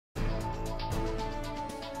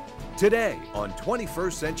Today on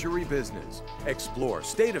 21st Century Business, explore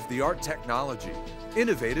state-of-the-art technology,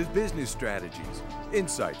 innovative business strategies,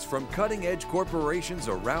 insights from cutting-edge corporations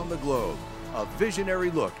around the globe, a visionary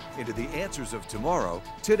look into the answers of tomorrow,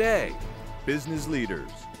 today. Business leaders,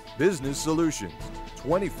 business solutions,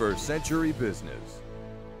 21st Century Business.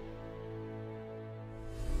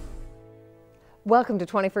 Welcome to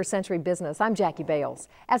 21st Century Business. I'm Jackie Bales.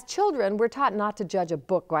 As children, we're taught not to judge a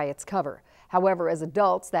book by its cover. However, as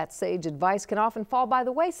adults, that sage advice can often fall by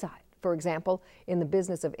the wayside. For example, in the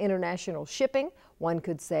business of international shipping, one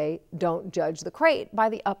could say, don't judge the crate by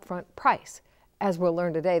the upfront price. As we'll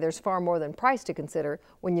learn today, there's far more than price to consider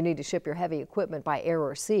when you need to ship your heavy equipment by air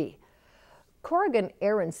or sea. Corrigan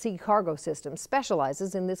Air and Sea Cargo Systems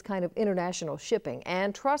specializes in this kind of international shipping,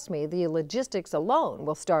 and trust me, the logistics alone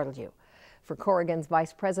will startle you. For Corrigan's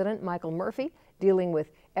Vice President, Michael Murphy, dealing with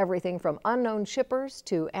everything from unknown shippers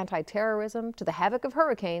to anti-terrorism to the havoc of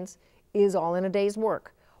hurricanes is all in a day's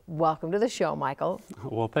work. Welcome to the show, Michael.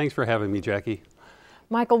 Well, thanks for having me, Jackie.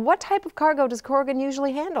 Michael, what type of cargo does Corrigan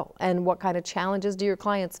usually handle? And what kind of challenges do your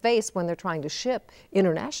clients face when they're trying to ship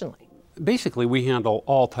internationally? Basically, we handle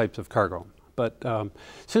all types of cargo. But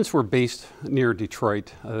since we're based near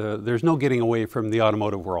Detroit, there's no getting away from the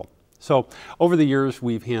automotive world. So over the years,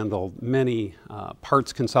 we've handled many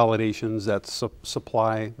parts consolidations that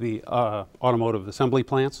supply the automotive assembly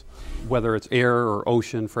plants, whether it's air or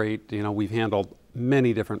ocean freight. You know, we've handled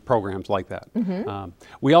many different programs like that.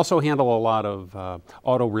 We also handle a lot of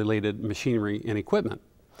auto-related machinery and equipment,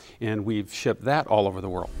 and we've shipped that all over the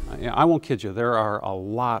world. I won't kid you, there are a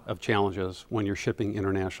lot of challenges when you're shipping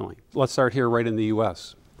internationally. Let's start here right in the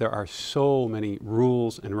U.S. There are so many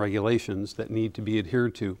rules and regulations that need to be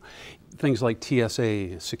adhered to. Things like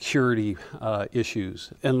TSA, security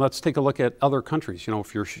issues. And let's take a look at other countries. You know,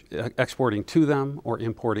 if you're exporting to them or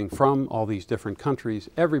importing from all these different countries,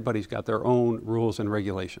 everybody's got their own rules and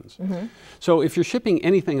regulations. So if you're shipping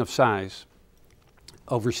anything of size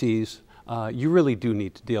overseas, you really do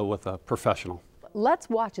need to deal with a professional. Let's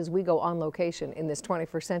watch as we go on location in this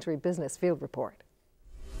 21st Century Business Field Report.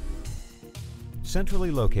 Centrally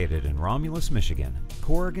located in Romulus, Michigan,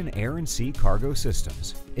 Corrigan Air and Sea Cargo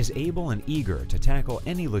Systems is able and eager to tackle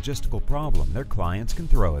any logistical problem their clients can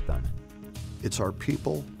throw at them. It's our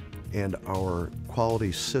people and our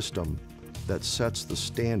quality system that sets the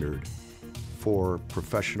standard for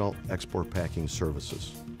professional export packing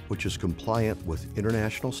services, which is compliant with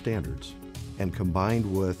international standards and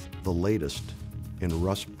combined with the latest in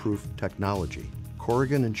rust-proof technology.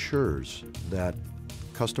 Corrigan ensures that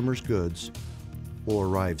customers' goods will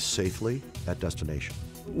arrive safely at destination.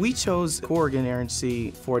 We chose Corrigan Air and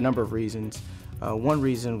Sea for a number of reasons. One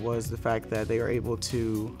reason was the fact that they are able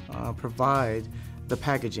to provide the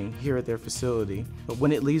packaging here at their facility. But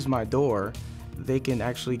when it leaves my door, they can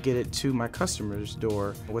actually get it to my customer's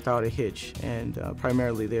door without a hitch. And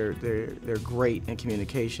primarily they're great in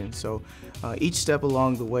communication. So each step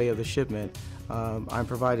along the way of the shipment, I'm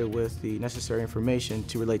provided with the necessary information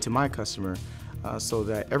to relate to my customer, so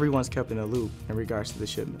that everyone's kept in a loop in regards to the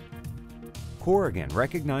shipment. Corrigan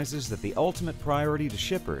recognizes that the ultimate priority to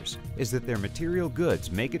shippers is that their material goods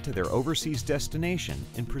make it to their overseas destination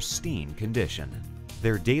in pristine condition.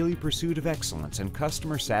 Their daily pursuit of excellence and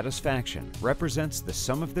customer satisfaction represents the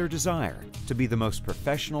sum of their desire to be the most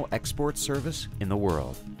professional export service in the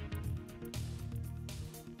world.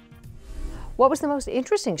 What was the most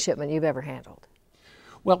interesting shipment you've ever handled?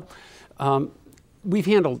 Well, we've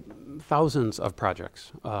handled thousands of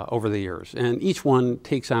projects over the years, and each one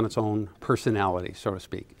takes on its own personality, so to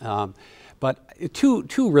speak. But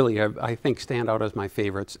two really, I think, stand out as my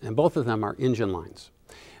favorites, and both of them are engine lines.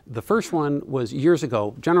 The first one was years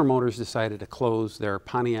ago. General Motors decided to close their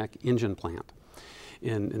Pontiac engine plant,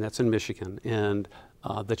 and that's in Michigan. And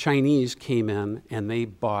the Chinese came in and they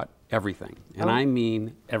bought everything, and I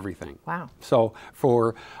mean everything. Wow. So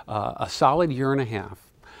for a solid year and a half,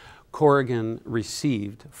 Corrigan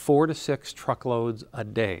received 4 to 6 truckloads a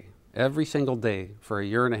day, every single day for a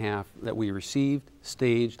year and a half, that we received,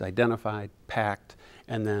 staged, identified, packed,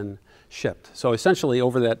 and then shipped. So essentially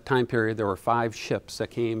over that time period, there were 5 ships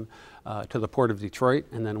that came to the port of Detroit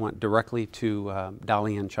and then went directly to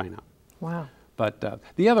Dalian, China. Wow. But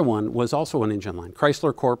the other one was also an engine line.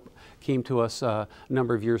 Chrysler Corp came to us a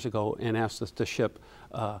number of years ago and asked us to ship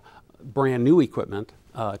brand new equipment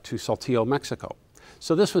to Saltillo, Mexico.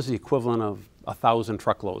 So this was the equivalent of 1,000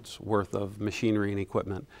 truckloads worth of machinery and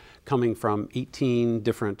equipment coming from 18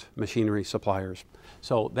 different machinery suppliers.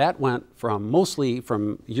 So that went from mostly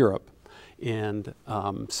from Europe, and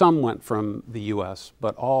some went from the US,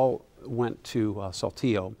 but all went to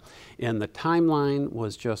Saltillo. And the timeline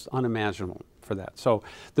was just unimaginable for that. So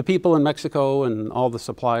the people in Mexico and all the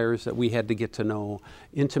suppliers that we had to get to know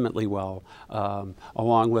intimately well,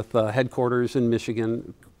 along with headquarters in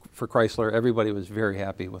Michigan for Chrysler, everybody was very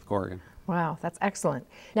happy with Corrigan. Wow, that's excellent.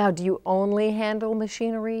 Now, do you only handle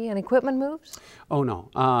machinery and equipment moves? Oh, no.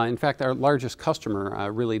 In fact, our largest customer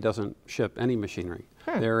really doesn't ship any machinery.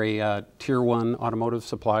 They're a Tier 1 automotive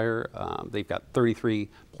supplier. They've got 33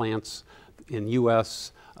 plants in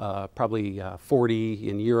U.S., probably 40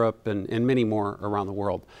 in Europe, and many more around the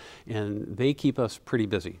world. And they keep us pretty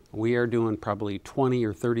busy. We are doing probably 20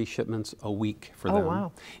 or 30 shipments a week for them. Oh,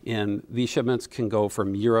 wow. And these shipments can go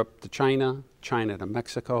from Europe to China, China to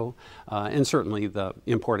Mexico, and certainly the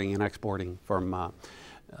importing and exporting from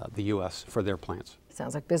the U.S. for their plants.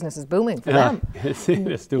 Sounds like business is booming for them. It's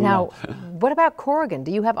doing Now, well. what about Corrigan?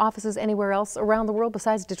 Do you have offices anywhere else around the world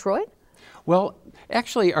besides Detroit? Well,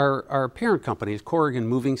 actually, our parent company is Corrigan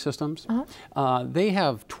Moving Systems. They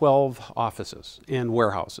have 12 offices and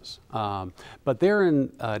warehouses, but they're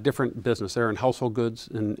in different business. They're in household goods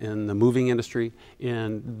in the moving industry,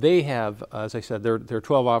 and they have, as I said, they're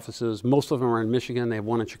 12 offices. Most of them are in Michigan. They have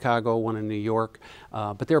one in Chicago, one in New York,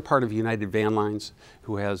 but they're part of United Van Lines,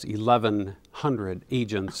 who has 1,100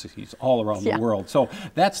 agencies all around the world. So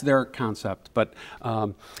that's their concept. But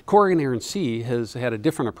Corrigan Air & Sea has had a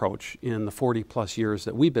different approach in the 40-plus years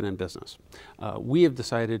that we've been in business. We have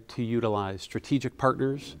decided to utilize strategic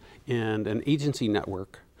partners and an agency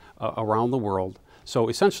network around the world. So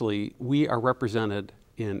essentially, we are represented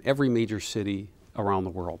in every major city around the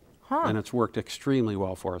world. And it's worked extremely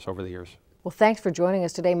well for us over the years. Well, thanks for joining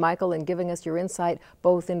us today, Michael, and giving us your insight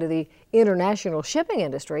both into the international shipping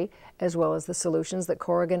industry as well as the solutions that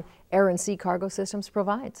Corrigan Air & Sea Cargo Systems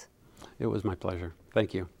provides. It was my pleasure.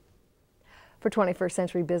 Thank you. For 21st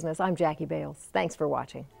Century Business, I'm Jackie Bales. Thanks for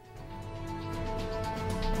watching.